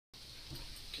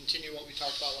continue what we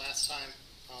talked about last time.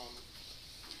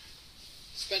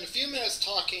 Spend a few minutes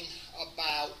talking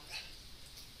about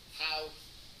how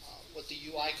what the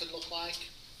UI could look like,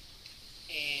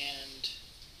 and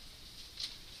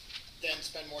then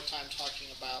spend more time talking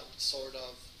about sort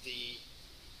of the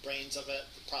brains of it,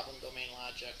 the problem domain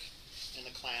logic, and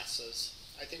the classes.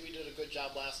 I think we did a good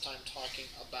job last time talking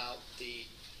about the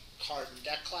card and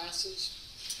deck classes.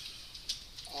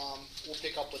 We'll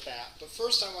pick up with that. But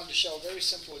first I wanted to show a very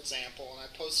simple example, and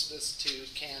I posted this to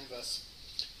Canvas,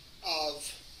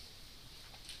 of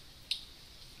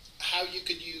how you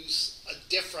could use a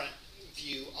different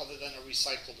view other than a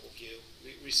recyclable view,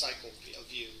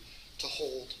 view to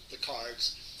hold the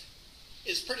cards.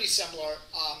 It's pretty similar.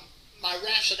 My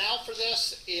rationale for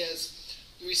this is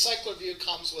the recycler view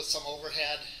comes with some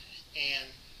overhead, and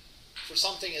for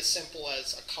something as simple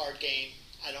as a card game,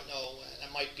 I don't know,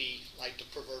 it might be like the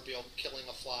proverbial killing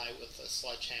a fly with a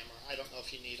sledgehammer. I don't know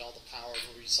if you need all the power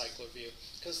of a recycler view,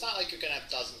 because it's not like you're going to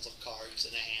have dozens of cards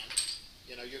in a hand.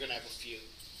 You know, you're going to have a few.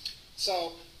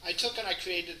 So I took and I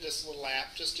created this little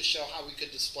app just to show how we could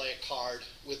display a card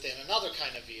within another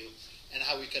kind of view and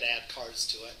how we could add cards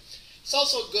to it. It's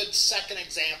also a good second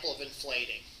example of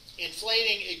inflating.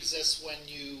 Inflating exists when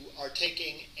you are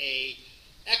taking a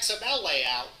XML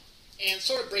layout and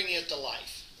sort of bringing it to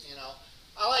life. You know,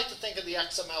 I like to think of the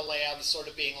XML layout as sort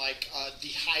of being like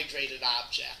dehydrated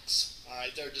objects. All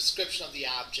right, they're a description of the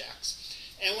objects.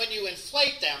 And when you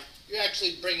inflate them, you're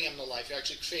actually bringing them to life. You're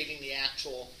actually creating the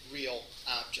actual real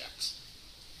objects.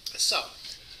 So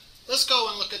let's go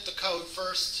and look at the code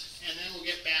first, and then we'll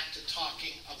get back to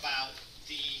talking about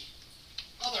the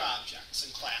other objects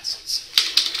and classes.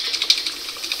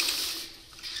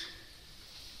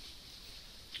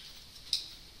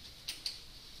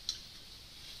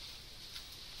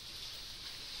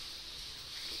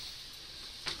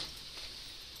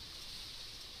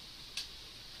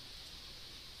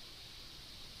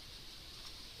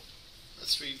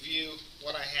 Let's review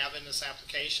what I have in this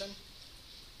application.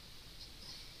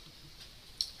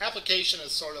 Application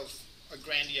is sort of a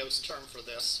grandiose term for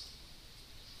this.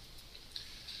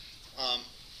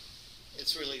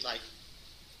 It's really like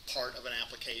part of an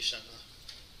application,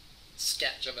 a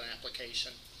sketch of an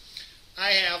application. I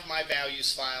have my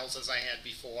values files as I had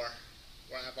before,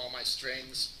 where I have all my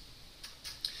strings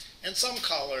and some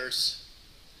colors,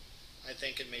 I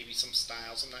think, and maybe some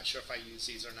styles. I'm not sure if I use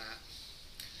these or not.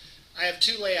 I have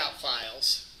two layout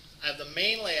files. I have the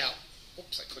main layout,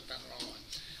 oops, I clicked on the wrong one.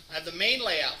 I have the main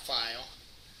layout file,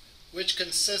 which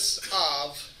consists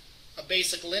of a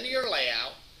basic linear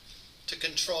layout to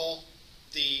control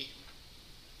the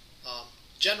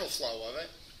general flow of it,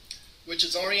 which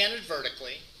is oriented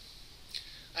vertically.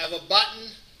 I have a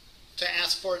button to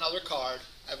ask for another card.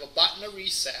 I have a button to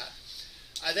reset.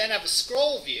 I then have a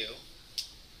scroll view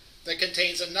that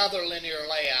contains another linear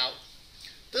layout.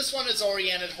 This one is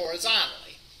oriented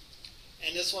horizontally,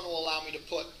 and this one will allow me to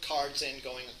put cards in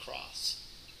going across.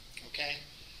 Okay?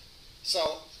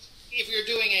 So if you're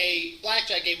doing a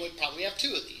blackjack game, we'd probably have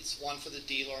two of these, one for the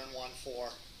dealer and one for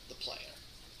the player.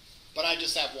 But I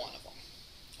just have one of them.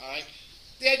 All right.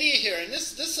 The idea here, and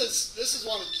this is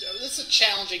a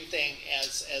challenging thing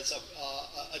as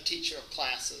a teacher of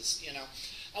classes. You know,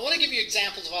 I want to give you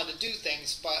examples of how to do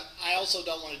things, but I also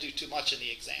don't want to do too much in the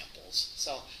examples.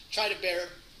 So try to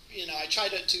I try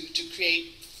to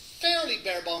create fairly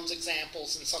bare bones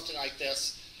examples in something like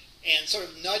this, and sort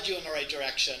of nudge you in the right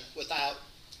direction without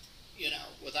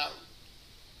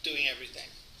doing everything.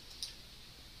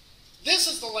 This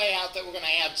is the layout that we're going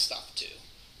to add stuff to,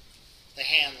 the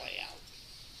hand layout.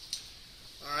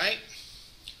 All right.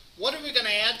 What are we going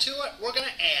to add to it? We're going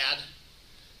to add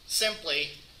simply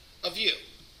a view.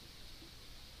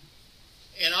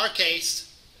 In our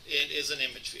case, it is an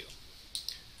image view.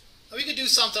 Now, we could do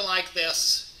something like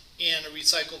this in a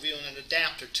recycle view and an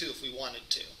adapter too if we wanted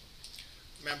to.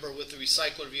 Remember, with the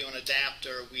recycler view and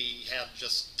adapter, we have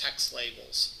just text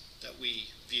labels that we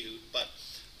viewed, but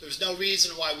there's no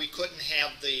reason why we couldn't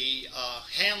have the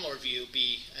handler view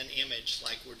be an image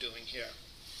like we're doing here.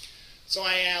 So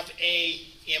I have a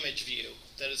image view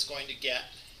that is going to get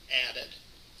added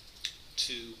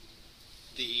to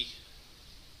the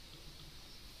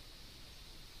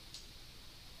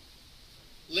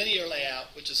linear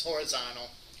layout, which is horizontal,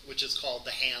 which is called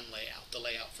the hand layout, the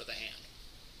layout for the hand.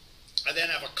 I then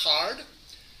have a card,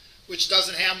 which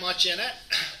doesn't have much in it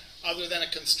other than a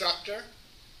constructor,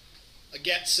 a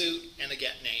get suit, and a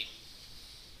get name.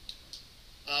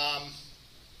 I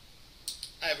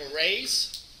have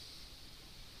arrays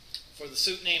for the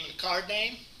suit name and card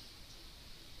name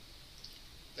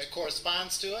that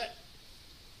corresponds to it.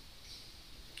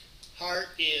 Heart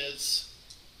is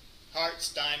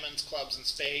hearts, diamonds, clubs, and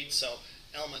spades. So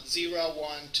element 0,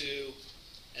 1, 2,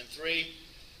 and 3.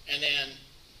 And then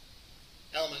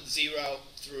element 0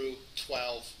 through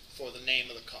 12 for the name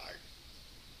of the card.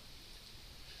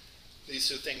 These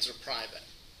two things are private.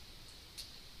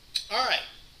 All right.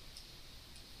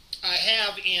 I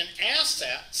have in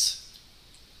assets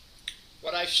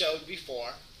what I showed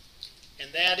before,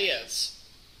 and that is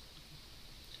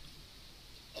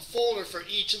a folder for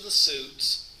each of the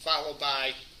suits, followed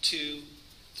by 2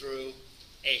 through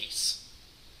ace.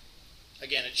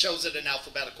 Again, it shows it in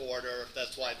alphabetical order.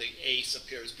 That's why the ace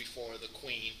appears before the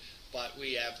queen. But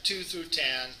we have 2 through 10,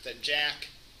 then jack,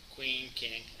 queen,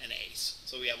 king, and ace.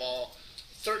 So we have all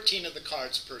 13 of the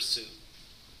cards per suit.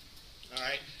 All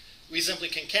right. We simply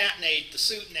concatenate the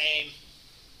suit name.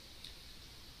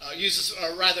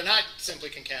 Or rather, not simply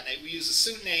concatenate. We use the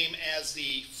suit name as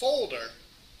the folder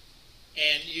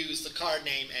and use the card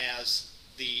name as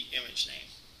the image name.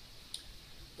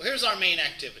 Well, here's our main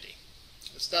activity.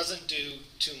 This doesn't do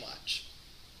too much.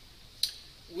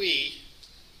 We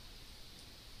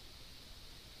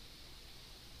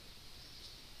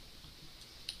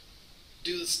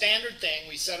do the standard thing.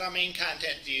 We set our main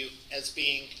content view as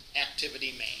being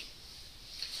activity main,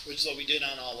 which is what we did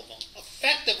on all of them.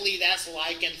 Effectively, that's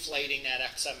like inflating that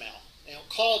XML. You know,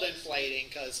 called inflating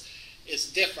because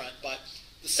it's different, but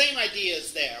the same idea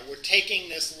is there. We're taking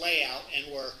this layout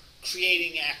and we're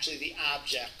creating actually the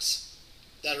objects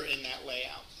that are in that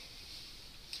layout.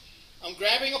 I'm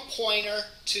grabbing a pointer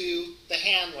to the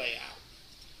hand layout,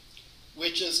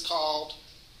 which is called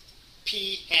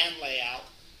P hand layout.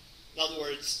 In other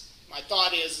words, my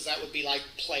thought is that would be like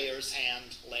player's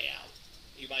hand layout.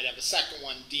 You might have a second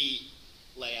one, D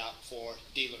layout, for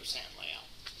dealer's hand layout.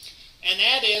 And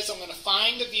that is, I'm going to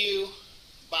find the view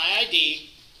by ID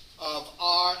of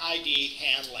RID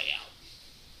hand layout.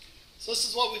 So this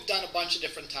is what we've done a bunch of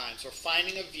different times. We're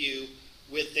finding a view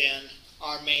within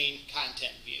our main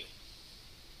content view.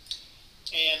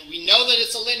 And we know that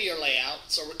it's a linear layout,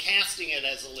 so we're casting it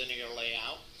as a linear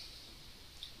layout.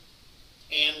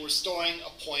 And we're storing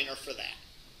a pointer for that.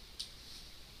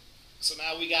 So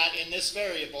now we got in this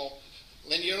variable,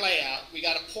 linear layout, we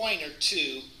got a pointer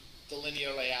to the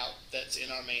linear layout that's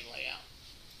in our main layout.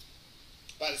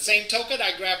 By the same token,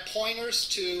 I grab pointers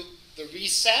to the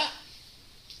reset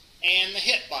and the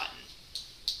hit button,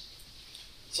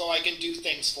 so I can do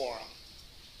things for them.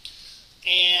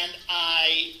 And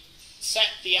I set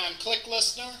the onClick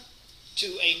listener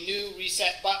to a new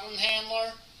reset button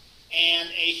handler and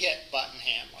a hit button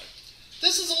handler.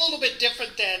 This is a little bit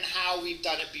different than how we've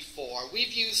done it before.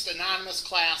 We've used anonymous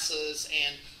classes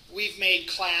and we've made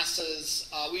classes,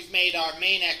 we've made our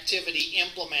main activity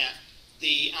implement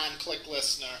the onClick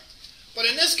listener. But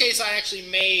in this case, I actually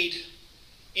made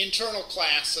internal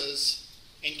classes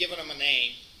and given them a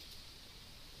name.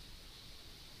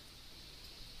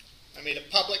 I made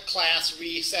a public class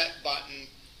reset button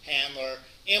handler,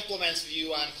 implements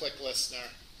view onClick listener,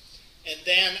 and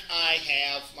then I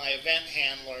have my event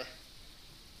handler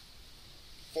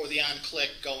for the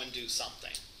onClick go and do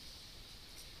something.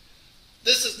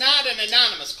 This is not an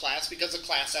anonymous class because the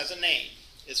class has a name.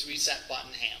 It's reset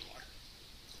button handler.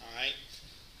 All right.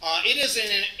 It is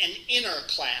an inner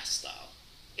class though.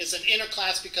 It's an inner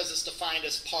class because it's defined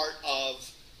as part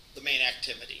of the main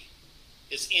activity.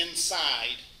 It's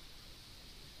inside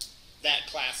that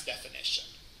class definition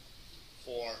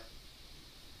for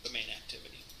the main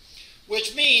activity,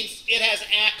 which means it has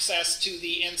access to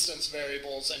the instance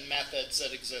variables and methods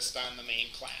that exist on the main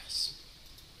class.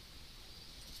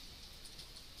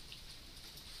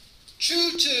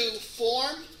 True to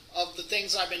form of the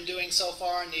things I've been doing so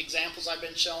far and the examples I've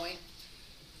been showing,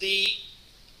 the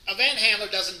event handler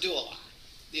doesn't do a lot.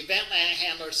 The event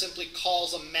handler simply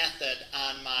calls a method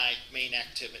on my main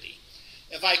activity.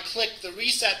 If I click the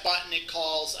reset button, it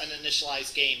calls an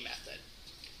initialize game method.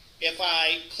 If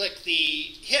I click the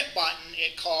hit button,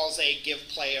 it calls a give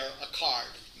player a card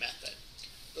method.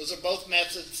 Those are both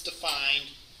methods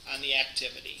defined on the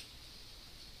activity.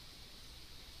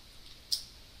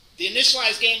 The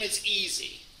initialize game is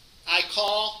easy. I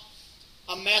call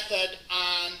a method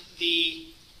on the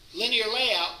linear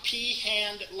layout, P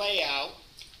hand layout,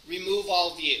 remove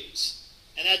all views.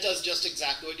 And that does just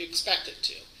exactly what you expect it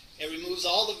to. It removes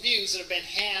all the views that have been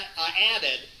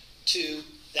added to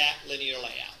that linear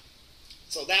layout.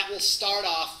 So that will start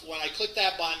off, when I click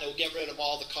that button, it will get rid of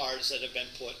all the cards that have been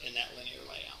put in that linear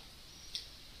layout.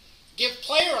 Give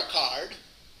player a card.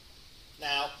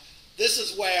 Now, this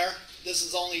is where, this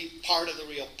is only part of the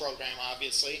real program,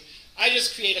 obviously. I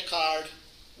just create a card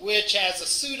which has a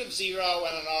suit of 0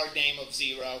 and an R name of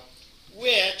 0,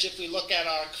 which, if we look at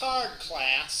our card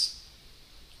class,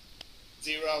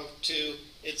 0, 2,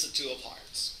 it's a 2 of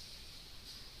hearts.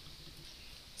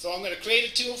 So I'm going to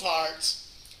create a 2 of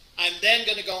hearts. I'm then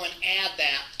going to go and add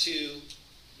that to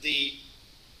the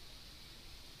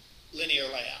linear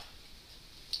layout.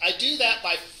 I do that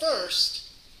by first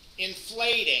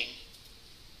inflating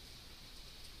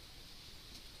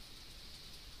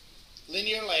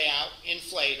linear layout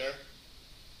inflator.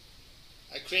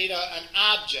 I create an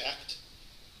object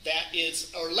that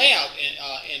is, or layout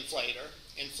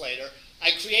inflator.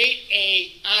 I create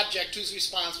a object who's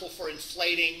responsible for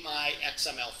inflating my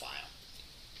XML file.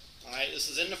 All right, this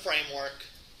is in the framework.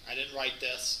 I didn't write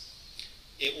this.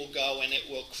 It will go and it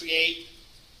will create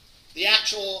the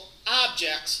actual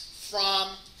objects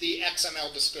from the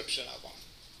XML description of them.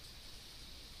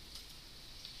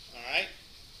 All right.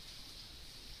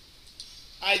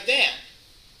 I then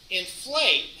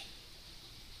inflate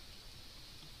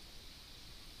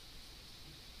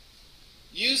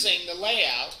using the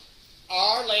layout,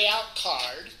 our layout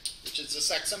card, which is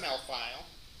this XML file.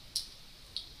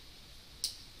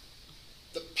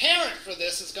 The parent for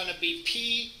this is going to be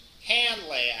p hand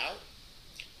layout,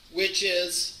 which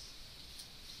is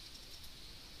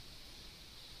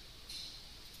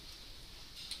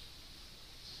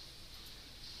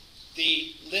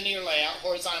the linear layout,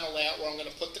 horizontal layout, where I'm going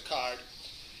to put the card.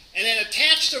 And then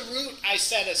attached to root, I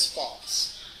set as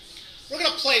false. We're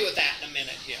going to play with that in a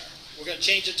minute here. We're going to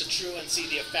change it to true and see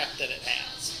the effect that it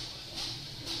has.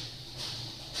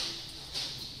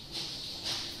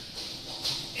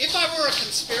 If I were a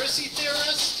conspiracy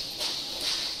theorist,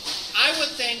 I would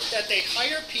think that they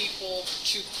hire people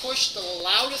to push the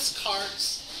loudest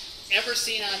carts ever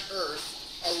seen on Earth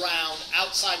around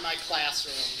outside my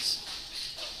classrooms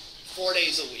 4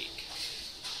 days a week.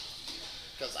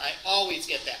 Because I always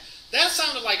get that. That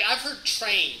sounded like I've heard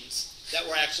trains that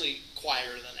were actually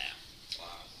quieter than that.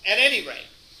 Wow. At any rate,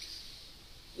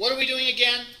 what are we doing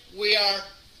again? We are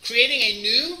creating a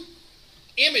new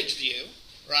image view,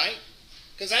 right?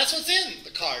 Because that's what's in the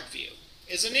card view,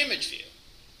 is an image view.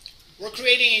 We're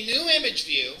creating a new image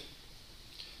view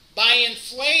by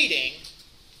inflating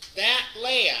that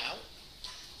layout,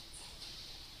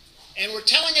 and we're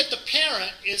telling it the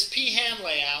parent is p hand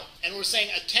layout, and we're saying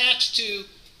attached to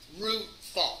root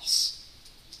false.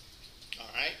 All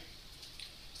right?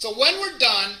 So when we're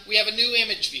done, we have a new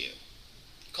image view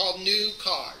called new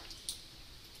card.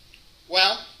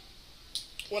 Well,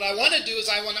 what I want to do is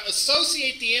I want to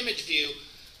associate the image view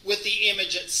with the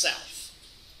image itself.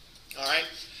 All right?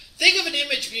 Think of an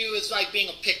image view as like being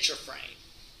a picture frame.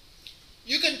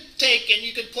 You can take and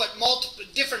you can put multiple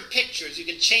different pictures. You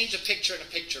can change a picture in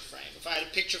a picture frame. If I had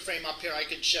a picture frame up here, I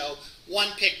could show one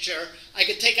picture. I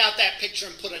could take out that picture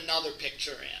and put another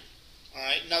picture in. All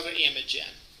right, another image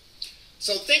in.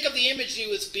 So think of the image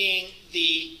view as being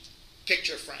the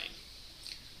picture frame.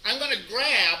 I'm going to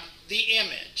grab the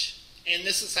image, and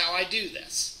this is how I do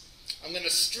this. I'm going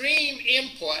to stream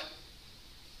input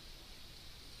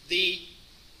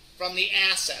from the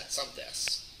assets of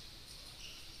this.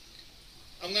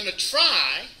 I'm going to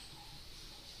try.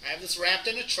 I have this wrapped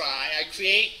in a try. I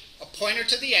create a pointer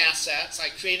to the assets. I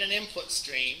create an input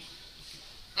stream.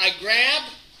 I grab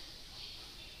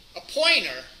a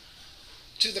pointer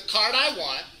to the card I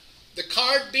want, the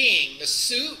card being the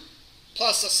suit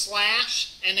plus a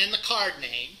slash and then the card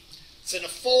name. It's in a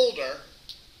folder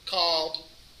called,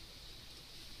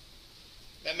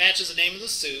 that matches the name of the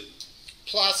suit,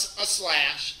 plus a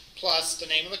slash, plus the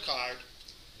name of the card.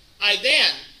 I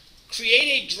then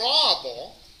create a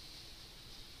drawable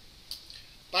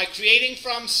by creating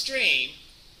from stream,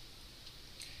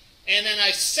 and then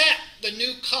I set the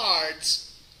new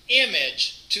card's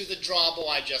image to the drawable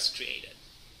I just created.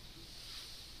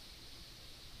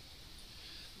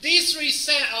 These three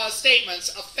statements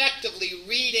effectively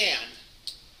read in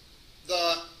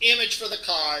the image for the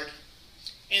card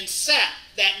and set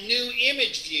that new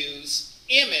image view's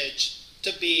image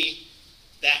to be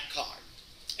that card.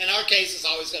 In our case, it's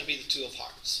always going to be the 2 of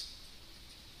hearts.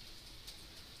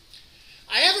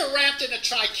 I have it wrapped in a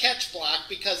try-catch block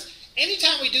because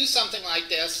anytime we do something like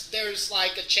this, there's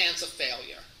like a chance of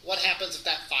failure. What happens if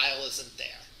that file isn't there?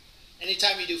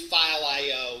 Anytime you do file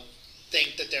I/O,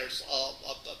 think that there's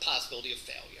a possibility of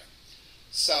failure.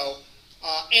 So,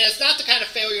 and it's not the kind of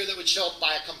failure that would show up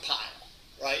by a compile,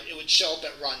 right? It would show up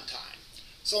at runtime.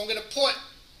 So I'm going to put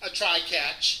a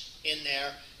try-catch in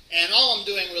there, and all I'm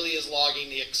doing really is logging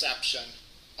the exception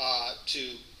to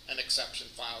an exception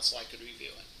file so I could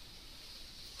review it.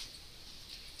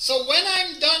 So when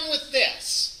I'm done with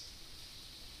this,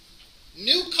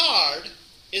 new card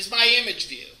is my image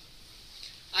view.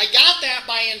 I got that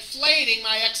by inflating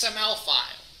my XML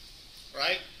file,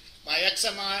 right? My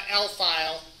XML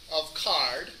file of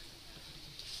card.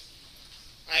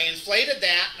 I inflated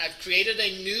that, and I've created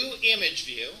a new image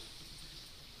view.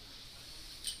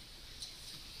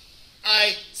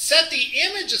 I set the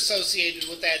image associated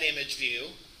with that image view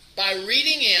by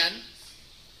reading in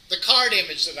the card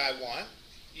image that I want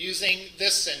using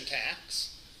this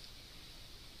syntax.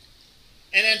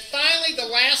 And then finally, the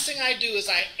last thing I do is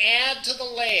I add to the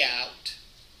layout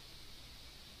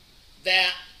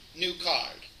that new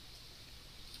card.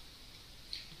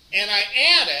 And I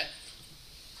add it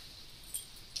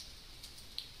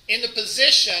in the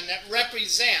position that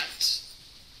represents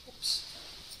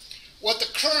what the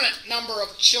current number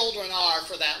of children are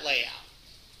for that layout.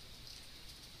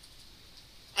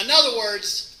 In other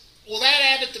words, will that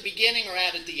add at the beginning or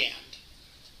add at the end?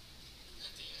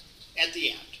 At the end. At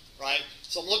the end, right?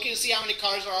 So I'm looking to see how many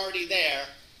cards are already there,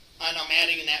 and I'm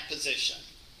adding in that position.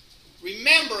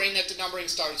 Remembering that the numbering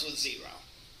starts with 0.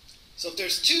 So if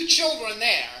there's 2 children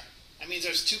there, that means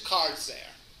there's 2 cards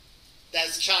there.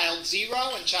 That's child 0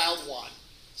 and child 1.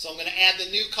 So I'm going to add the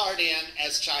new card in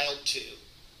as child 2,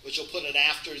 which will put it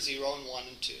after 0 and 1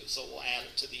 and 2. So we'll add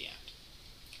it to the end.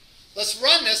 Let's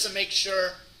run this and make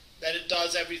sure that it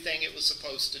does everything it was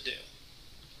supposed to do.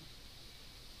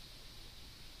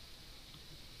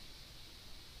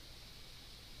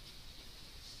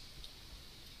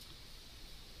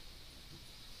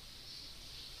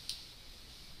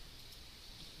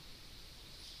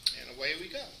 And away we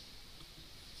go.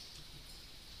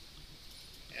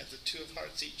 Add the 2 of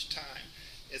hearts each time.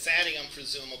 It's adding them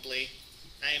presumably.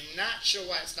 I am not sure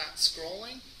why it's not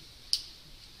scrolling,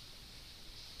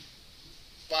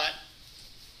 but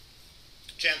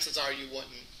chances are you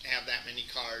wouldn't have that many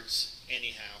cards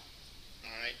anyhow.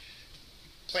 Alright?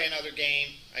 Play another game,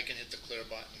 I can hit the clear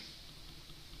button.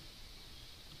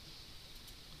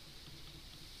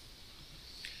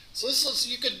 So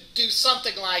you could do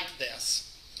something like this.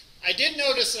 I did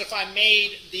notice that if I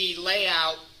made the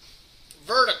layout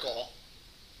vertical,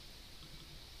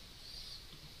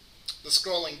 the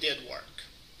scrolling did work.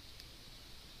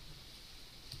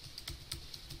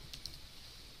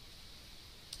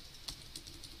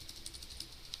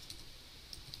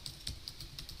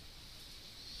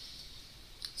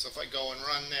 So if I go and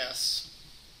run this,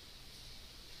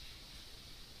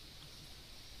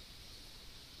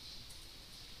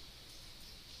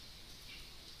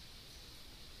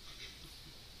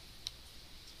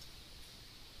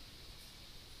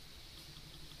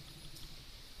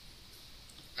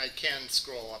 I can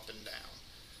scroll up and down.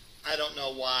 I don't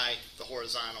know why the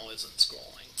horizontal isn't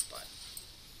scrolling, but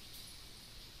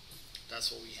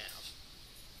that's what we have.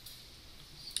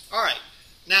 All right.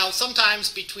 Now,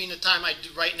 sometimes between the time I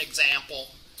write an example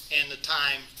and the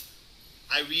time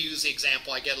I reuse the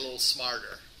example, I get a little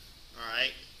smarter. All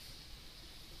right.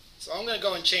 So I'm going to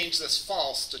go and change this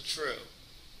false to true.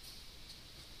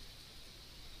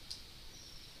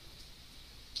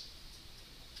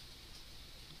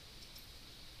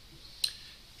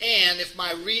 And if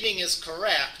my reading is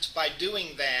correct, by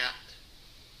doing that,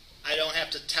 I don't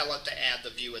have to tell it to add the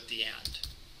view at the end.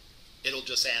 It'll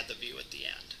just add the view at the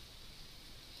end.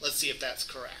 Let's see if that's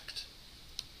correct.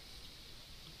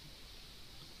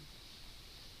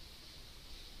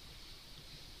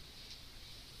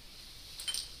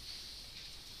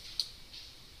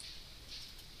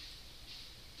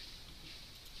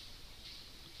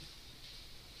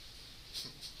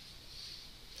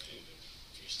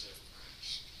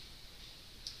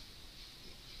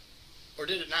 Or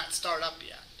did it not start up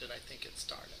yet? Did I think it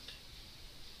started?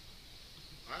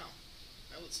 Wow,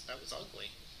 that was ugly.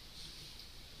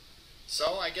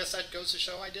 So I guess that goes to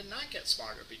show I did not get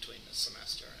smarter between this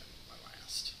semester and my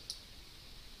last.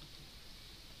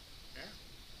 Yeah,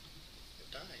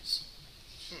 it dies.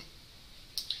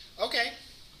 Okay.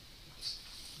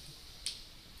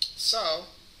 So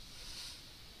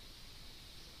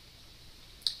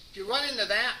if you run into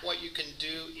that, what you can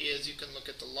do is you can look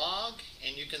at the log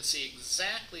and you can see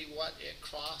exactly what it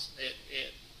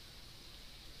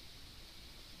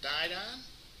died on.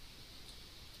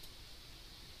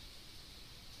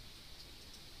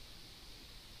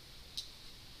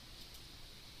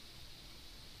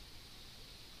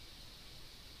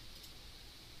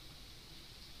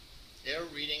 Error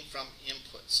reading from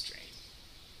input stream.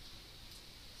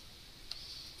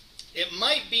 It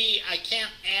might be I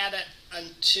can't add it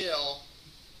until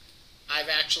I've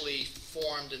actually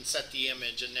formed and set the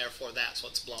image, and therefore that's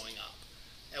what's blowing up.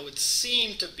 That would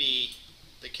seem to be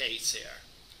the case here.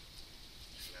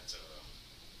 You forgot to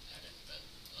add in that,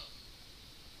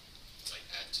 it's like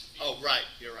add to view. Oh, right,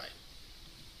 you're right.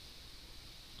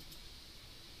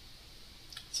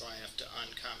 So I have to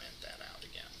uncomment that out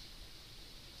again.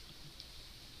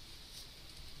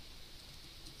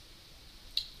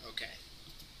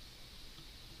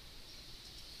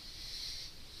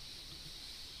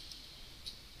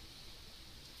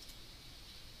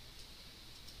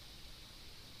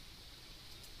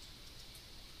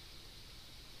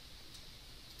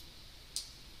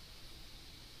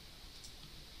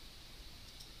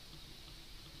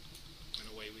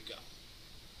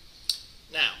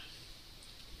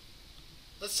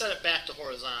 set it back to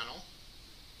horizontal.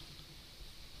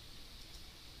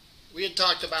 We had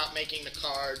talked about making the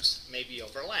cards maybe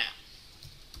overlap.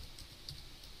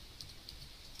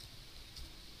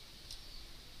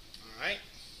 All right.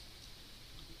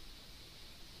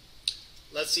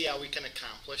 Let's see how we can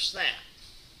accomplish that.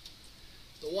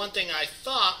 The one thing I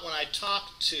thought when I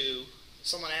talked to,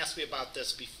 someone asked me about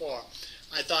this before,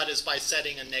 I thought is by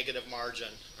setting a negative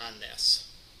margin on this.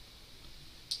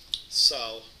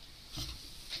 So,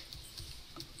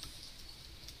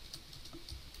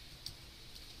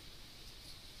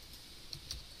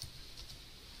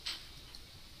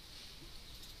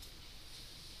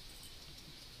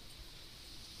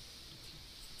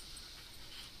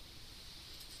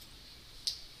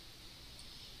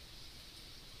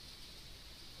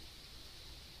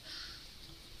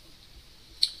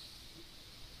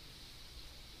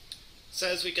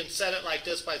 says we can set it like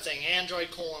this by saying Android :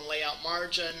 layout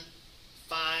margin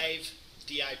 5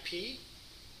 DIP,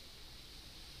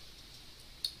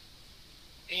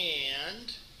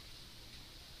 and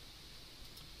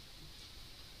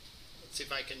let's see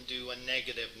if I can do a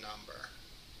negative number.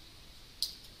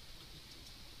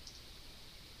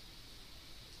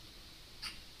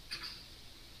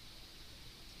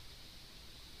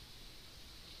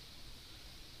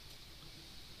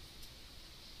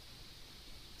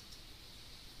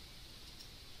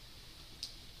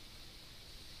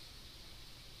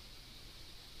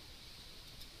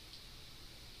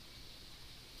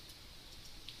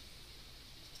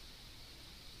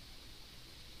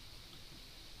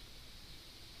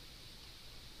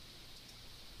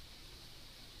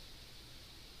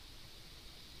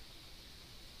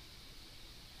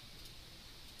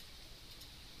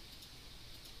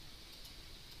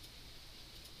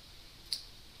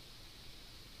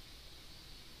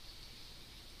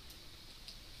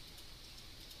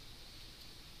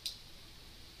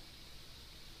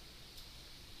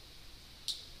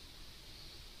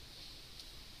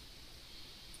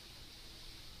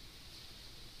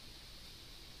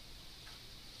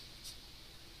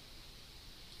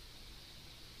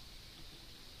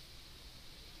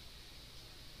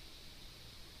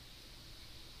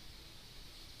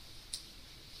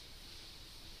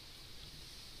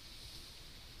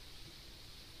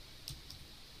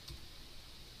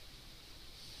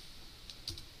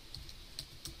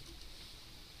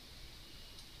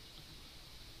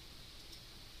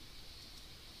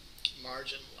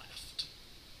 Margin left.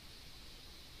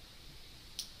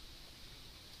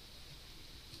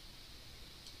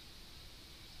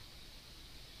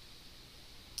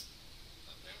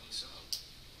 Apparently so.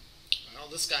 Well,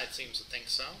 this guy seems to think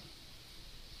so.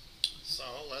 So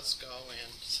let's go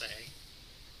and say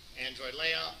Android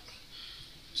layout.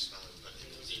 Just found it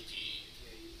in the DP.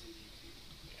 Yeah, you did DP.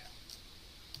 Yeah.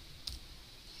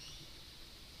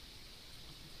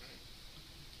 Right.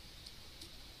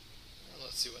 Well,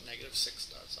 let's see what -6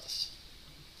 does us.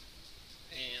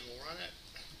 And we'll run it.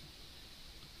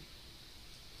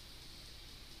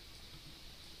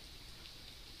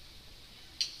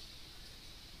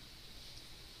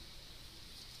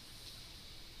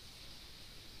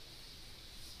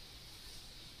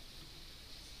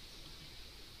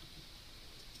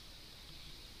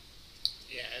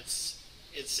 Yeah,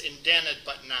 it's indented,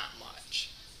 but not much.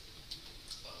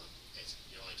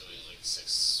 You're only doing like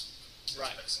six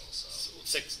Right. pixels, so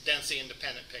 6 density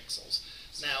independent pixels.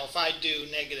 Now, if I do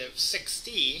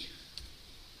 -60,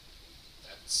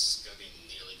 that's going to be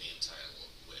nearly the entire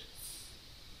width.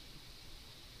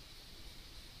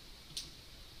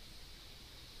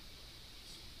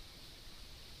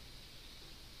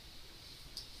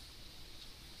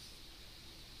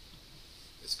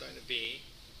 it's going to be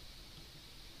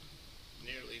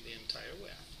nearly the entire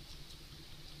width.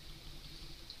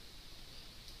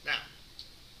 Now,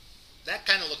 that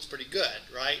kind of looks pretty good,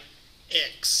 right?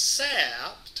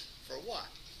 Except for what?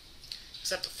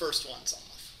 Except the first one's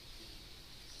off.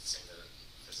 Does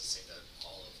it say that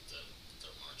all of the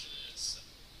margin is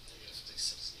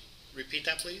 -60? Repeat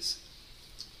that, please.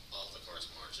 All of the cards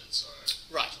margins are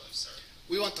Right. left, sorry.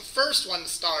 We want the first one to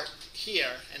start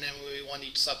here, and then we want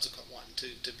each subsequent one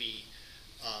to be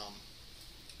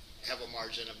have a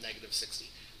margin of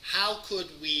 -60. How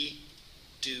could we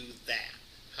do that?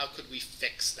 How could we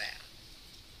fix that?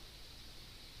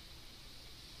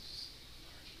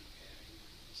 Margin padding.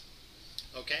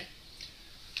 Okay.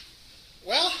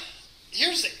 Well,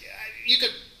 here's the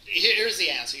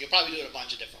answer. You could probably do it a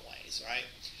bunch of different ways, right?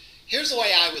 Here's the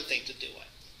way I would think to do it.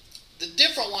 The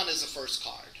different one is the first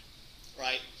card,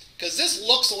 right? Because this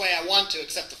looks the way I want to,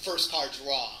 except the first card's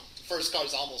wrong. The first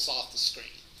card's almost off the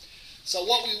screen. So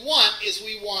what we want is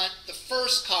we want the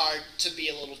first card to be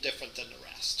a little different than the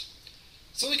rest.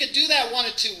 So we could do that one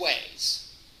of two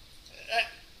ways.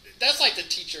 That's like the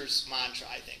teacher's mantra,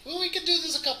 I think. Well, we could do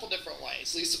this a couple different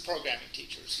ways. At least the programming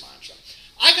teacher's mantra.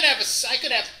 I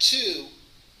could have two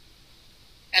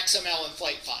XML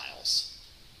inflate files.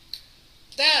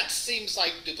 That seems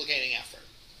like duplicating effort.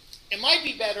 It might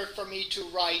be better for me to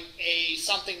write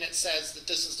something that says that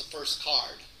this is the first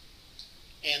card,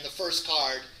 and the first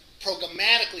card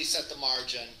programmatically set the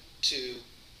margin to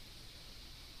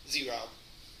 0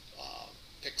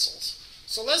 pixels.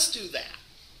 So let's do that.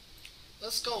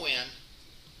 Let's go in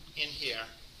here,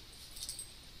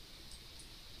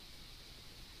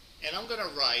 and I'm going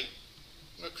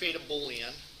to create a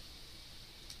Boolean.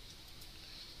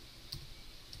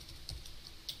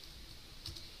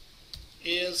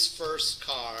 Is first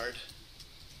card.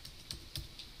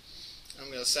 I'm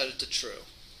going to set it to true.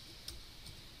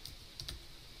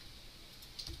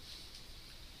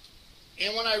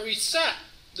 And when I reset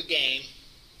the game,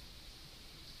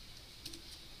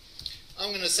 I'm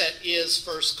going to set is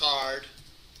first card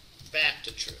back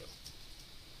to true.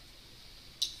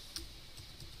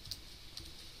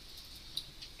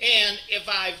 And if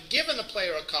I've given the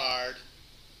player a card,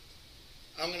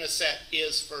 I'm going to set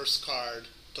is first card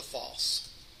to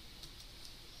false.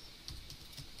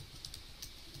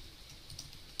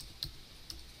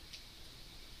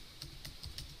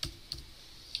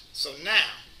 So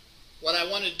now, what I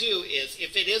want to do is,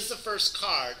 if it is the first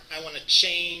card, I want to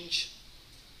change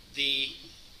the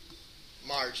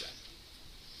margin.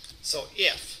 So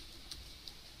if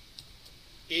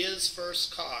is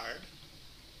first card,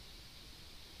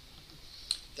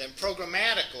 then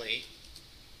programmatically,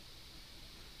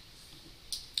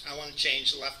 I want to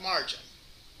change the left margin.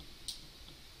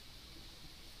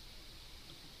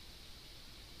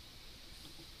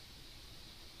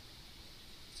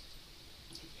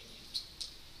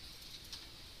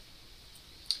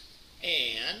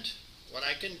 And what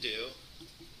I can do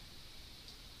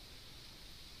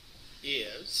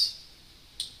is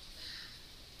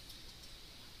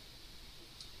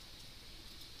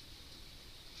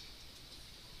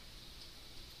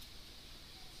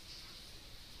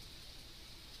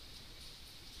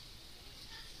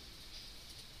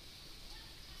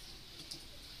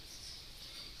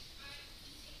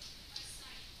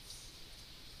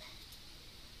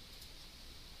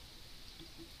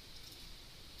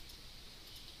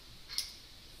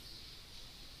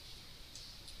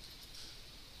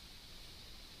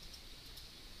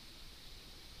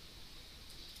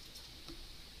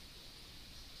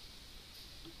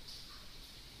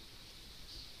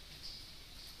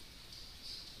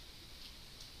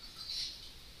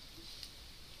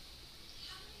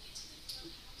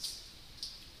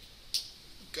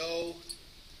go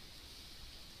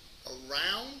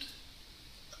around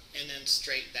and then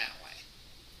straight that way.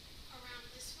 Around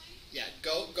this way? Yeah,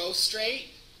 go straight.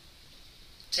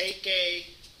 Take a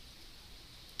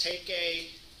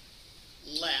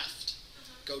left.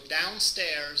 Go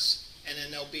downstairs, and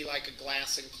then there'll be like a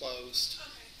glass enclosed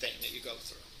thing that you go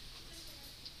through.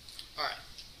 All right.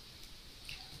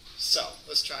 So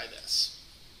let's try this.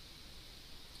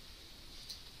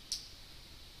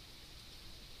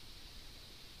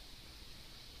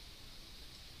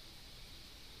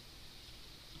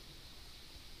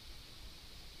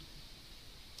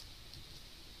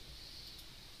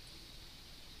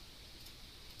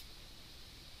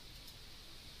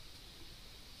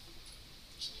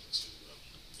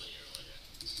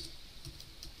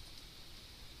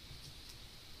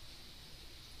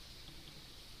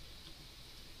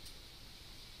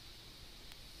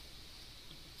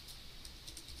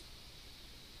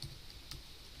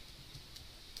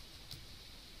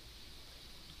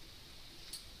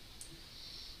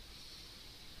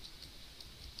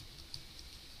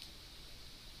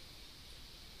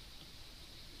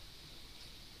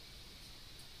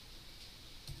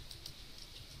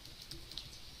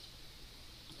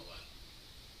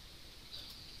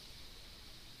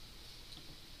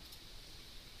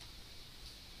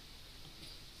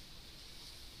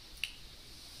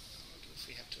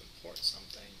 Import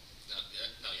something. No,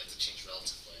 you have to change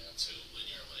relative layout to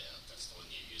linear layout. That's the one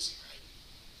you're using, right?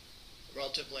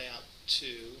 Relative layout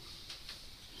to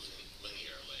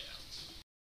linear layout.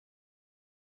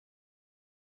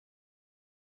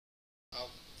 Of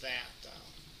that, though.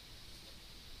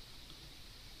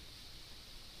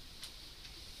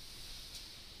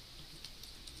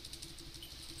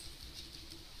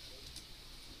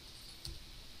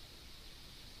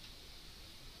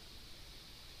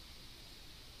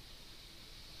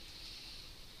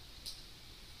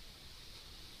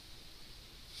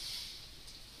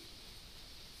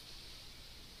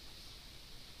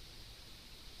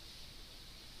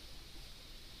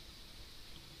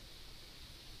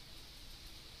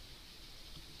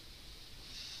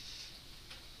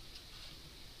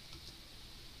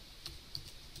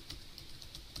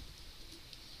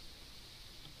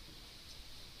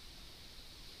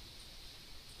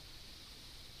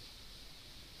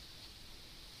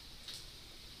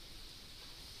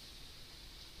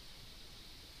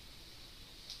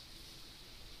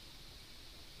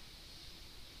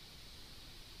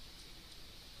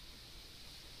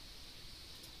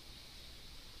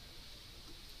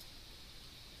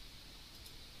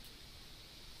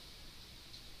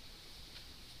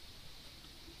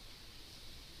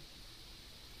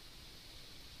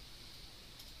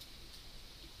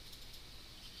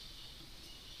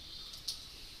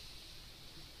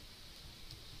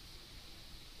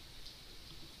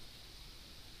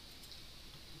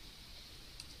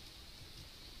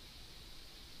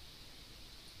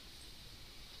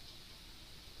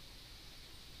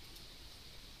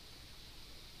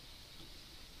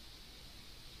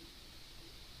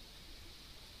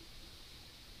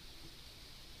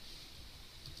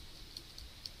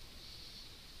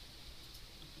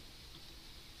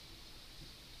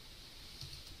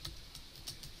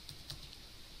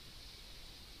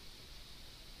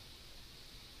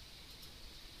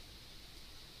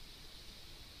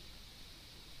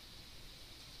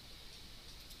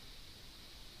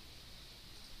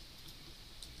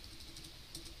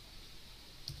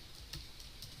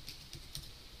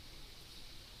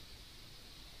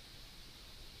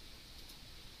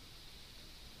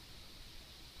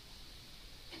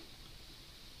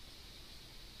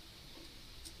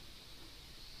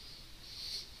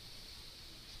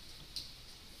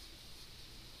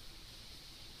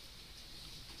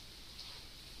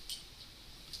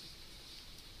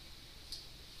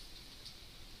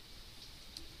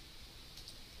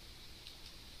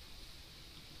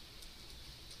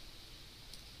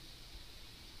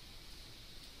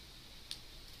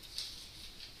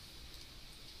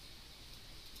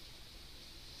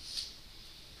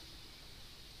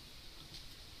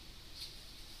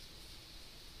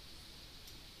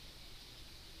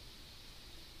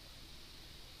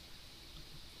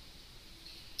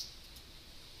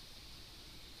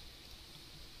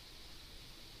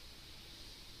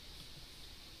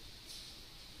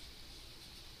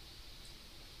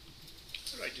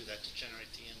 set to generate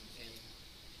the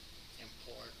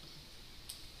import.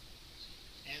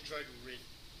 Android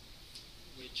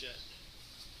widget.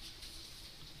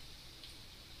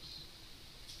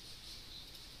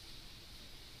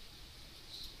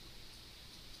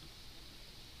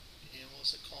 And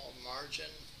what's it called? Margin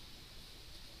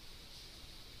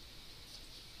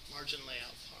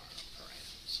layout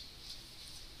params.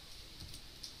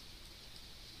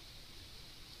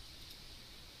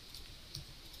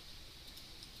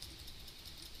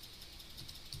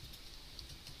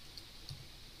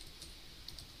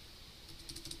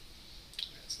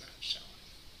 That's not showing.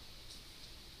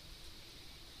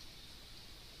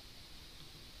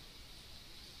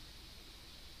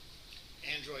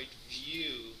 Android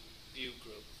view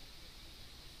group.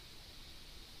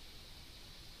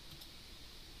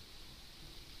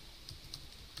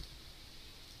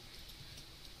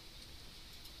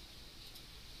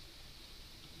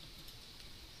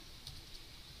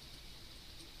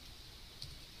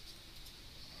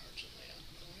 Margin layout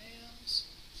params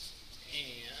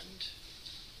and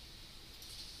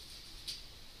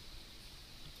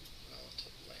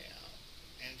relative layout.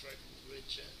 Android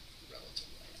widget relative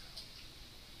layout.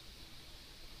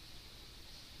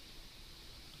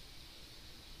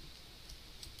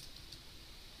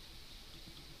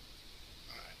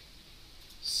 Alright,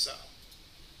 so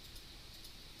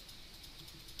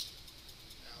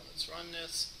now let's run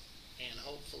this and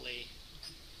hopefully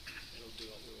it'll do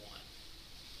what we want.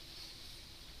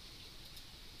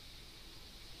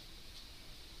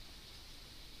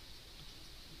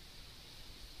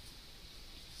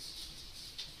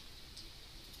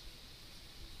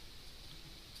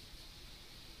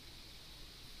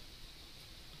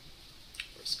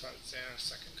 First card's there,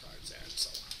 second card's there, and so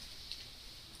on.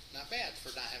 Not bad for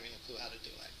not having a clue how to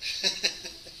do it.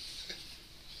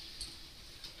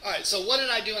 Alright, so what did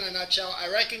I do in a nutshell? I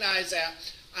recognize that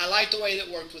I liked the way that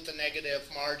it worked with the negative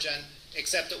margin,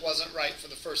 except it wasn't right for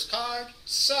the first card,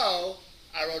 so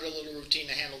I wrote a little routine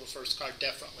to handle the first card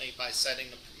differently by setting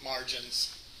the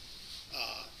margins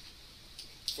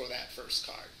for that first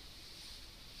card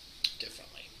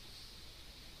differently.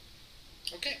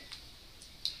 Okay.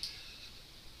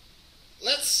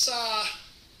 Let's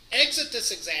exit this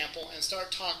example and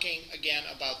start talking again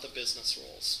about the business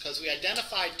rules, because we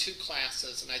identified two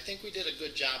classes, and I think we did a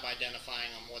good job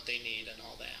identifying them, what they need and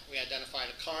all that. We identified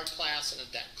a card class and a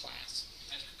deck class.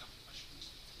 I have a couple questions.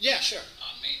 Yeah, sure.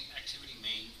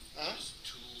 Main, Uh-huh. is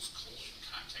tools,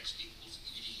 context equals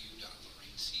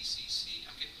edu.lorraine.ccc.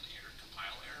 I'm getting an error,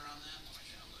 compile error on that when I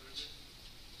downloaded it.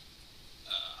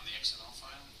 On the XML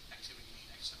file, activity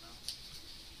main XML.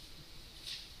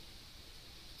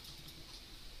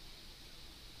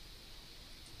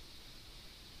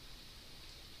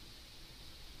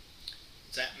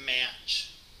 Does that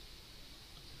match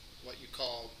what you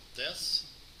call this?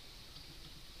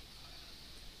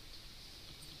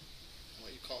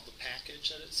 What you call the package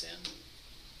that it's in?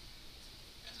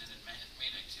 And then in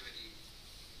main activity,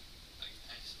 like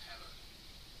I just have a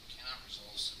cannot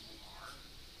resolve symbol R.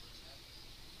 What is that?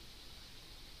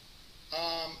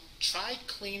 Try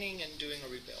cleaning and doing a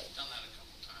rebuild. I've done that a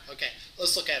couple times. Okay,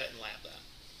 let's look at it in lab then.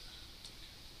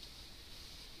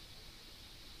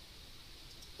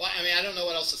 Well, I mean, I don't know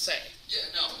what else to say. Yeah,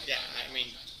 no. Yeah, I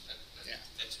mean, yeah.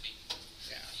 That's me.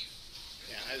 Yeah. You.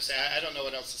 Yeah, I would say I don't know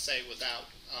what else to say without.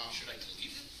 Should I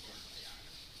delete it?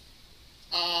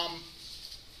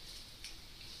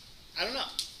 I don't know.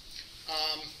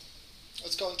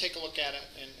 Let's go and take a look at it,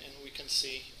 and we can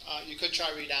see. You could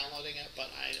try re-downloading it, but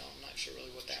I'm not sure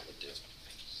really what that would do.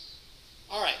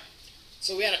 All right.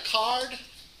 So we had a card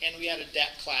and we had a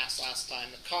deck class last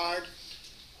time. The card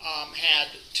had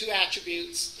two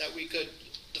attributes that we could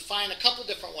define a couple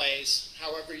different ways,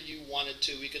 however you wanted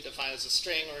to. We could define it as a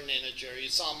string or an integer. You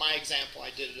saw in my example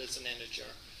I did it as an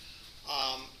integer.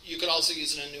 You could also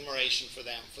use an enumeration for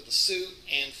them, for the suit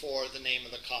and for the name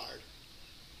of the card.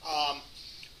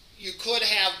 You could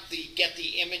have get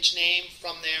the image name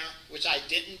from there, which I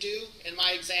didn't do in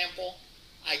my example.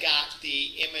 I got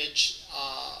the image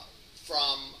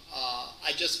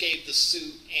I just gave the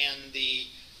suit and the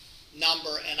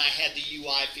number, and I had the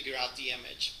UI figure out the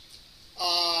image.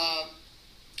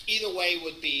 Either way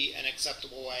would be an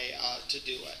acceptable way to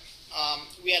do it.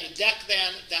 We had a deck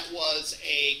then that was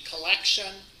a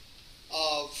collection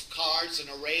of cards, an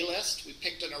array list. We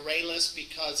picked an array list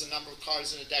because the number of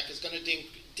cards in a deck is going to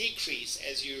decrease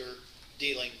as you're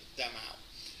dealing them out.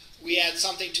 We had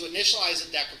something to initialize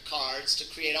a deck of cards to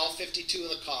create all 52 of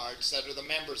the cards that are the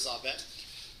members of it.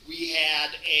 We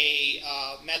had a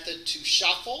method to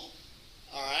shuffle,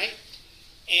 all right,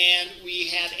 and we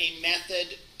had a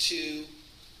method to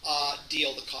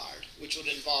deal the card, which would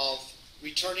involve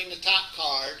returning the top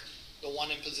card, the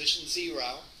one in position 0,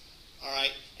 all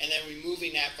right, and then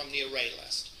removing that from the array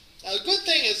list. Now, the good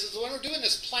thing is when we're doing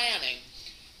this planning,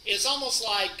 it's almost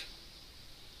like,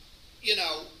 you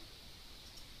know,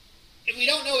 if we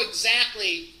don't know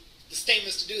exactly the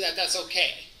statements to do that, that's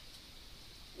okay.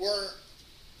 We're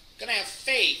going to have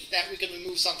faith that we can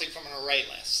remove something from an array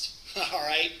list, all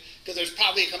right, because there's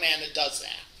probably a command that does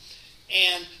that.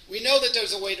 And we know that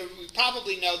there's a way to, we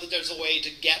probably know that there's a way to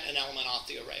get an element off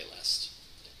the array list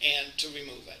and to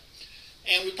remove it.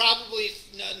 And we probably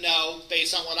know,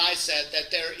 based on what I said,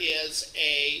 that there is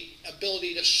a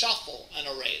ability to shuffle an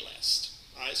array list.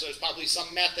 All right, so there's probably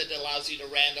some method that allows you to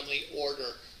randomly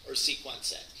order or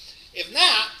sequence it. If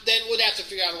not, then we'd have to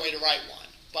figure out a way to write one.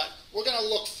 But we're going to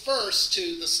look first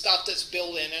to the stuff that's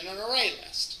built in an array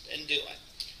list and do it.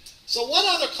 So what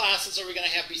other classes are we going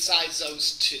to have besides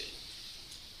those two?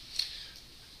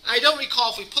 I don't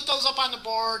recall if we put those up on the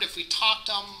board, if we talked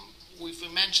them, if we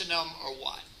mentioned them, or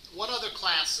what. What other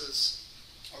classes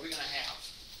are we going to have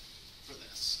for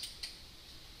this?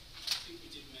 I think we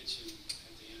did mention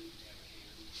at the end we have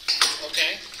a hand.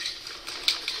 Okay.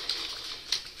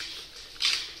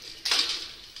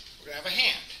 We're going to have a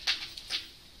hand.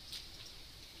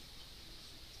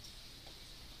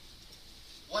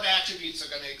 What attributes are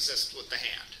going to exist with the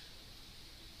hand?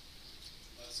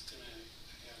 Well, it's going to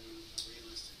have an array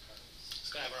list of cards.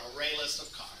 It's going to have an array list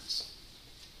of cards.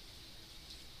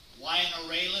 Why an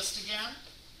array list again?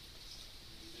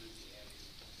 You're going to be adding.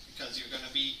 Because you're going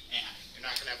to be adding. You're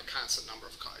not going to have a constant number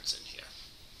of cards in here.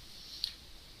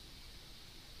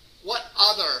 What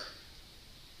other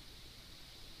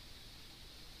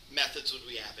methods would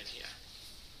we have in here?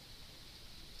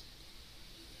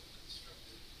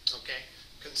 Constructor. Okay.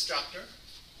 Constructor.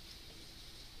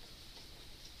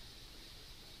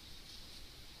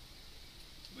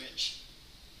 Which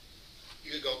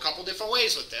you could go a couple different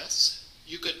ways with this.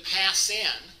 You could pass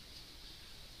in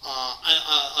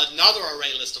another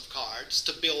array list of cards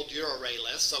to build your array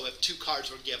list. So if 2 cards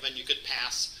were given, you could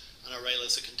pass an array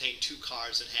list that contained 2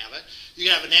 cards and have it. You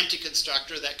could have an empty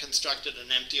constructor that constructed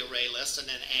an empty array list and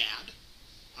then add.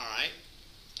 All right.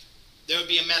 There would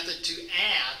be a method to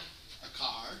add a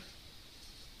card.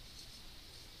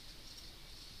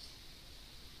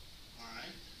 All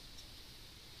right.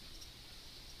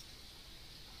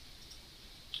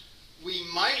 We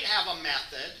might have a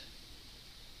method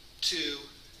to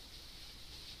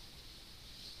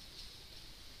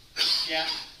get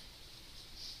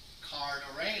card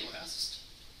array list,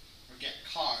 or get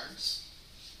cards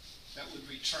that would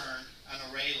return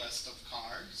an array list of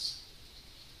cards.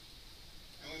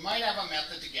 And we might have a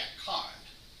method to get card.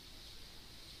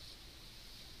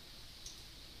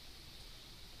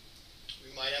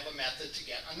 We might have a method to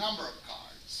get a number of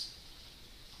cards.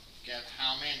 Get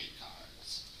how many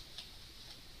cards.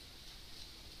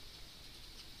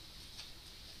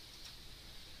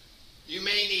 You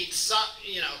may need some,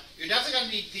 you're definitely going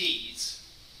to need these.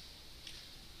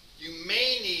 You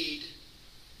may need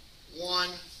one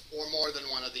or more than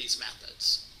one of these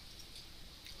methods.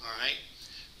 All right?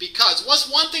 Because what's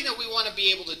one thing that we want to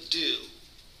be able to do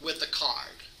with the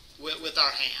card, with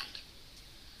our hand?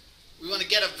 We want to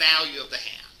get a value of the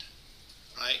hand.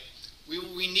 Right?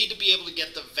 We need to be able to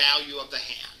get the value of the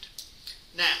hand.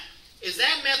 Now, is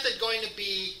that method going to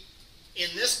be in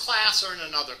this class or in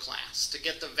another class to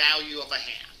get the value of a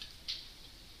hand?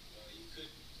 Well, you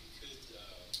could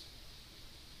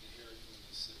inherit from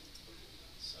this and put it in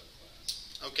a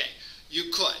subclass. Okay,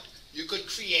 you could. You could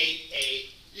create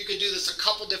you could do this a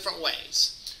couple different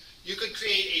ways. You could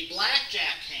create a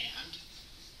blackjack hand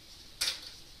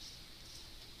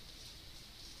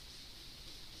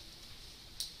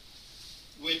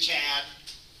which had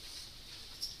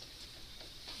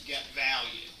get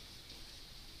value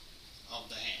of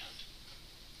the hand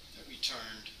that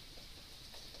returned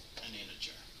an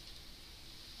integer.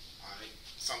 All right,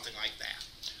 something like that.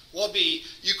 Will be,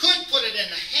 you could put it in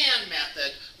the hand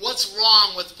method. What's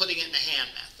wrong with putting it in the hand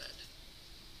method?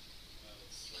 Well,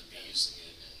 it's Might be using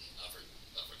it in other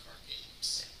card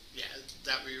games. Yeah, is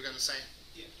that what you were going to say?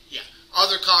 yeah. Yeah.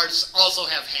 Other cards also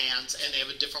have hands, and they have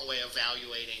a different way of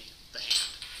evaluating the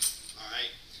hand. All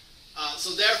right.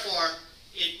 So therefore,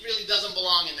 it really doesn't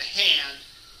belong in the hand.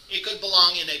 It could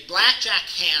belong in a blackjack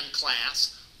hand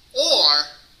class, or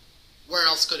where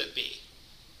else could it be?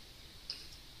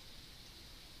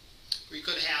 We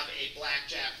could have a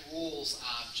blackjack rules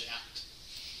object.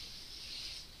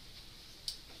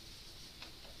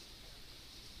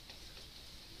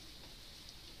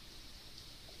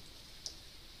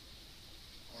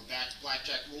 Or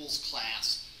blackjack rules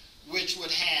class, which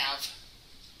would have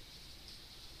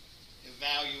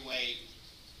evaluate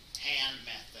hand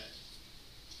method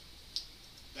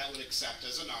that would accept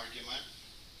as an argument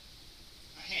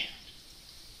a hand.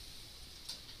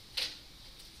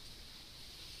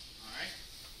 Alright?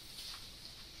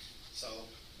 So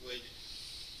would,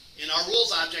 in our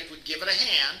rules object, would give it a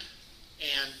hand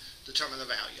and determine the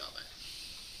value of it.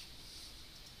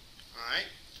 Alright?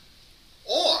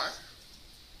 Or,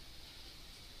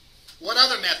 what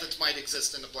other methods might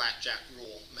exist in the blackjack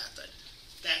rule method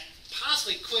that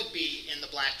possibly could be in the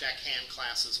blackjack hand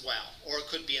class as well, or it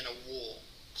could be in a rule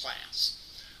class?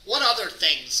 What other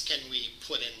things can we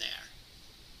put in there?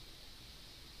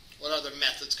 What other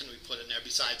methods can we put in there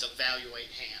besides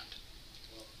evaluate hand?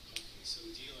 Well, okay, so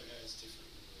the dealer has different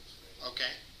rules, right?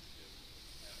 Okay.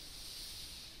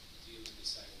 The dealer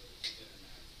decide whether to hit or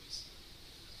not based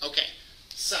on. Okay,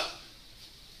 so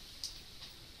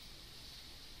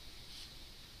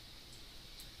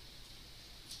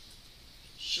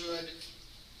should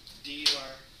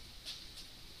dealer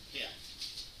hit?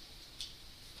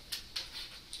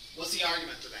 What's the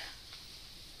argument to that?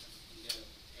 You gotta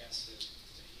pass it to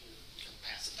hand.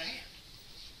 Pass it to hand.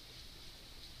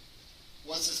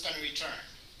 What's this going to return?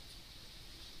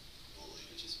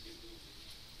 Which is a good move.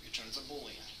 Returns a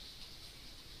boolean.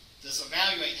 This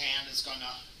evaluate hand is going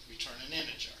to return an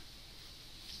integer.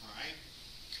 Alright?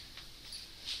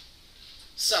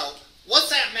 So, what's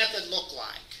that method look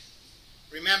like?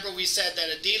 Remember we said that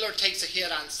a dealer takes a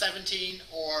hit on 17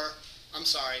 or, I'm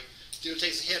sorry, dealer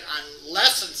takes a hit on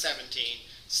less than 17,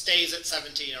 stays at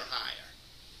 17 or higher.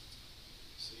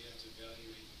 So you have to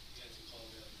evaluate, you have to call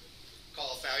evaluate.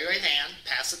 Call evaluate hand,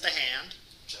 pass it to hand,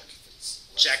 Check if it's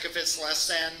less check if it's less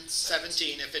than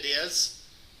 17. If it is,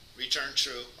 return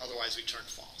true, otherwise return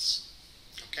false.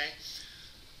 Okay?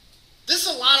 This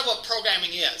is a lot of what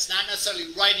programming is, not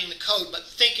necessarily writing the code, but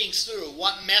thinking through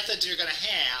what methods you're going to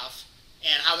have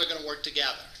and how they're going to work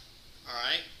together.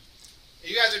 Alright?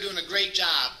 You guys are doing a great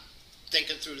job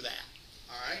thinking through that.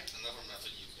 Alright? Another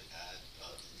method you can add a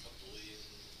boolean,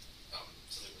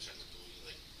 something returns a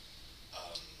boolean,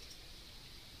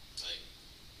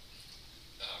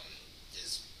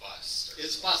 is bust.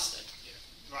 Is busted.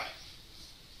 Yeah. Right.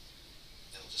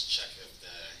 And we'll just check if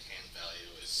the hand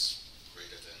value is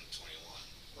greater than 21.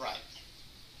 Right.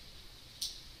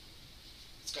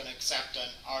 It's going to accept an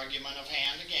argument of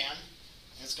hand again,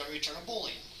 and it's going to return a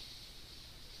boolean.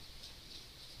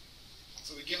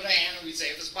 So we give it a hand and we say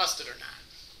if it's busted or not.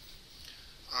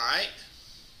 Alright?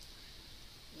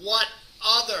 What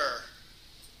other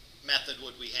method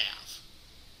would we have?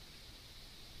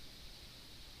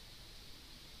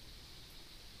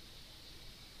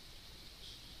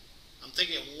 I'm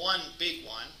thinking of one big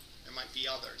one. There might be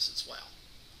others as well.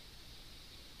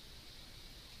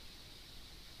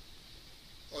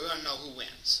 Well, we want to know who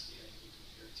wins. Yeah, you can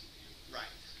compare it to hand.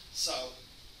 Right. So,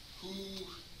 who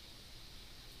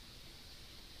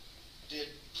did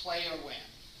player win? I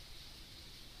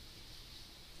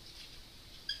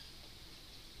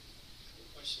have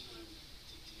a question on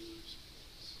the dealer's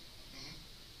rules. Mhm.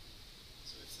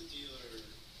 So if the dealer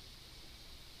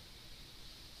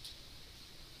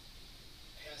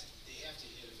they have to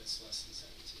hit if it's less than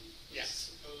 17. But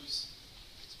Yes.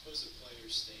 Suppose the player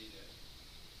stayed at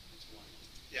 20.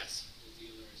 Yes. The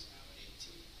dealer is now at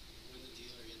 18. Wouldn't the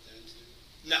dealer hit then too?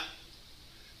 No.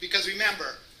 Because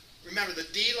remember, the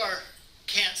dealer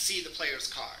can't see the player's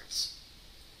cards.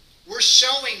 We're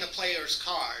showing the player's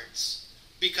cards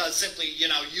because simply,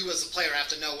 you as a player have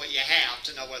to know what you have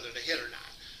to know whether to hit or not.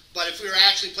 But if we were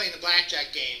actually playing the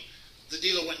blackjack game, the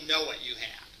dealer wouldn't know what you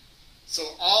had.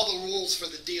 So all the rules for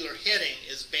the dealer hitting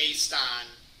is based on,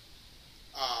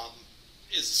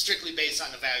 is strictly based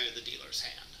on the value of the dealer's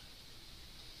hand.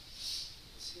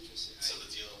 It's interesting. So the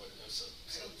dealer would know.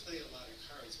 I don't play a lot of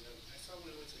cards, but I thought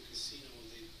when I went to the casino,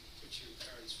 they put your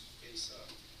cards face up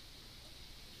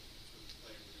for the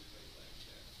player when you play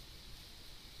blackjack.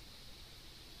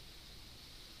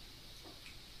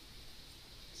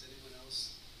 Has anyone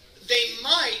else ever? They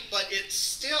might, but it's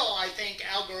still, I think,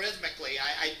 algorithmically,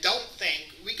 I don't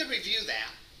think, we could review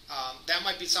that. That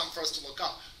might be something for us to look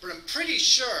up. But I'm pretty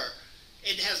sure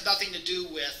it has nothing to do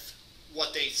with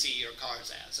what they see your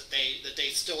cards as. That they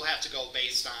still have to go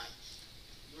based on.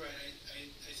 Right,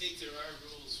 I think there are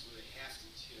rules where they have to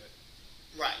hit.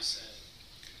 Right. You said.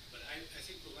 But I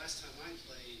think the last time I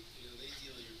played, they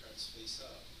deal your cards face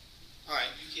up. All right.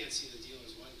 You can't see the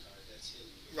dealer's one card, that's hidden.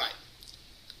 Right.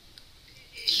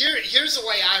 Here's the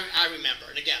way I remember,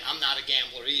 and again, I'm not a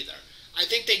gambler either. I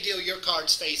think they deal your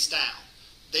cards face down.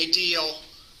 They deal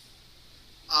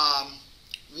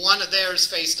one of theirs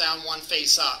face down, one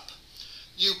face up.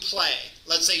 You play.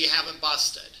 Let's say you haven't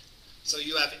busted. So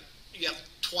you have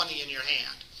 20 in your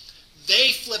hand.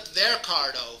 They flip their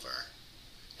card over,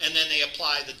 and then they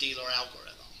apply the dealer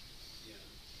algorithm.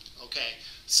 Yeah. Okay,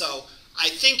 so I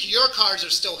think your cards are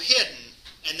still hidden,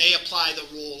 and they apply the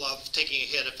rule of taking a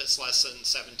hit if it's less than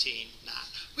 17 not.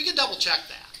 We can double check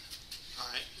that. All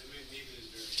right. I mean, maybe there's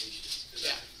variations. 'Cause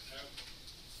Yeah.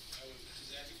 I was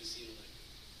at the casino like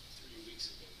 3 weeks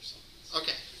ago or something. So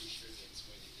Okay. I'm pretty sure that's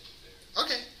why they did it there.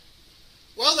 Okay.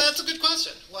 Well, that's a good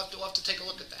question. We'll have to take a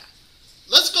look at that.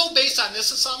 Let's go based on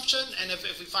this assumption, and if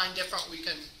we find different, we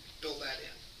can build that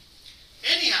in.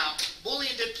 Anyhow,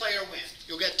 Boolean did play or win.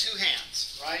 You'll get two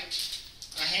hands, right?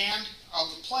 A hand of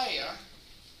the player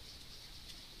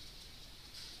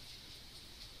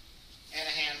and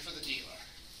a hand for the dealer.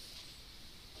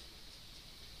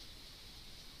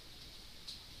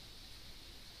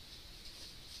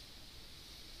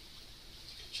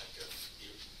 You can check if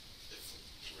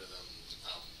either of them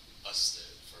busted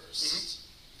first,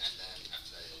 and then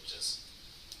after that you'll just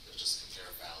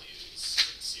compare values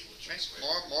and see which Right? one's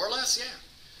right. More or less, yeah.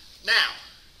 Now,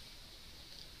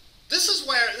 this is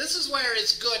where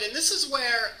it's good, and this is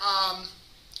where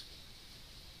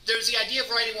there's the idea of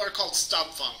writing what are called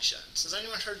stub functions. Has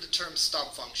anyone heard the term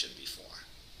stub function before?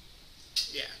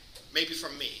 Yeah, maybe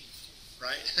from me,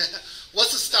 right?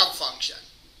 What's a stub function?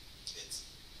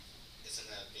 Isn't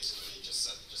that basically just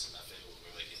a method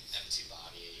where like an empty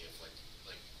body of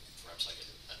like perhaps like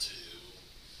a to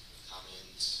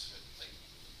comment like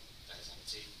that is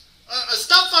empty? A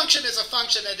stub function is a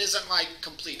function that isn't like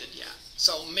completed yet.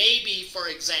 So maybe, for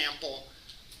example,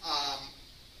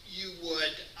 you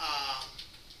would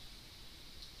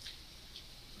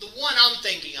the one I'm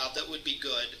thinking of that would be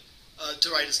good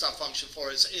to write a stub function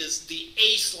for is the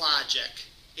ace logic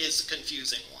is the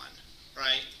confusing one,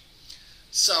 right?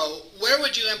 So where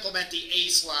would you implement the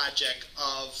ace logic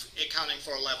of it counting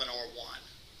for 11 or 1?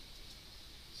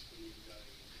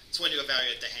 It's when you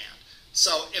evaluate the hand.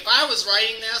 So if I was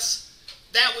writing this,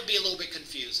 that would be a little bit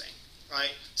confusing,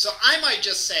 right? So I might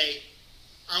just say,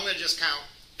 I'm going to just count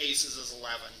aces as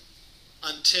 11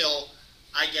 until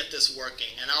I get this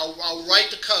working. And I'll write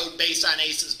the code based on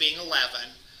aces being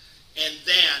 11. And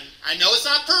then, I know it's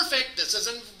not perfect, this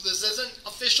isn't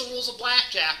official rules of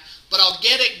Blackjack, but I'll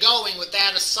get it going with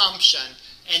that assumption,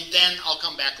 and then I'll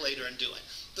come back later and do it.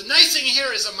 The nice thing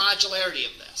here is the modularity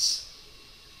of this.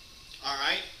 All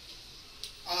right?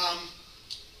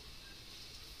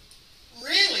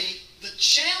 Really, the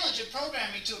challenge in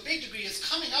programming to a big degree is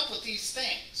coming up with these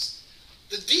things.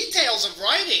 The details of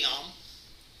writing them,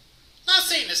 not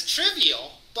saying it's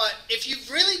trivial, but if you've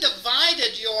really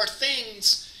divided your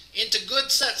things into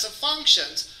good sets of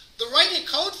functions, the writing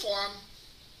code for them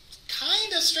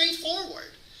kind of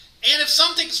straightforward. And if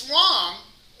something's wrong,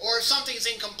 or if something's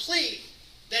incomplete,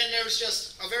 then there's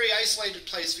just a very isolated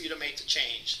place for you to make the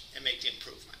change and make the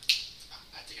improvement.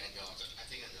 I think I know how to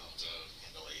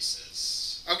handle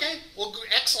aces. Okay, well,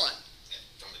 excellent. Do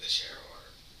you want me to share or?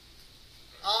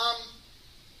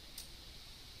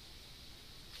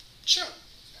 Sure.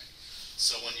 Okay.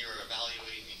 So when you're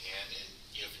evaluating a hand and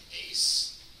you have an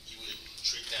ace, you would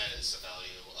treat that as a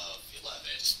value of 11,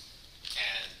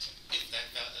 and if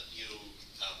that value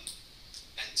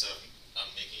ends up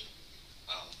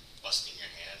busting your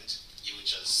hand, you would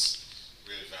just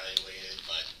reevaluate it,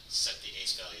 but set the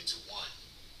ace value to 1.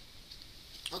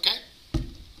 Okay.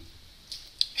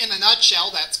 In a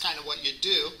nutshell, that's kind of what you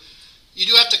do. You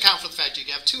do have to account for the fact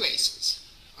you have two aces,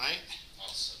 right?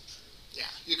 Also true.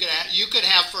 Yeah. You could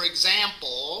have, for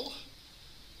example,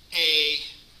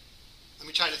 let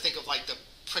me try to think of like the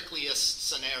prickliest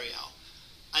scenario.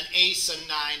 An ace and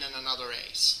 9 and another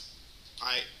ace,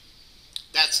 right?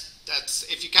 That's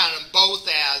if you count them both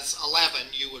as 11,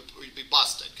 you'd be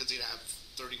busted because you'd have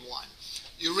 31.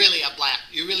 You really have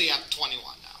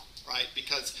 21 now, right?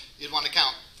 Because you'd want to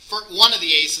count one of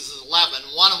the aces is 11,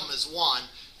 one of them is 1,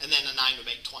 and then a 9 would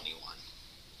make 21.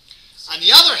 On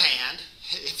the other hand,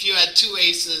 if you had two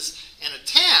aces and a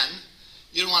 10,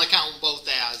 you'd want to count them both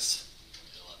as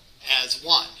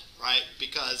 1, right?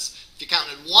 Because if you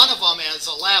counted one of them as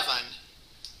 11,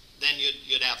 then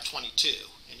you'd have 22,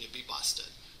 and you'd be busted.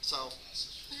 So,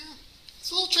 yeah, it's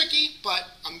a little tricky, but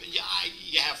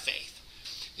you have faith.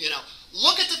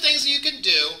 Look at the things that you can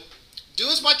do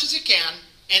as much as you can,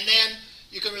 and then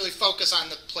you can really focus on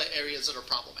the areas that are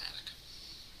problematic.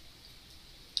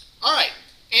 All right,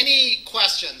 any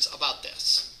questions about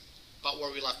this, about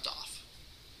where we left off?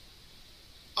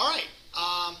 All right,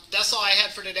 that's all I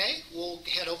had for today. We'll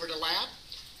head over to lab,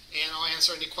 and I'll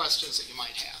answer any questions that you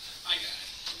might have.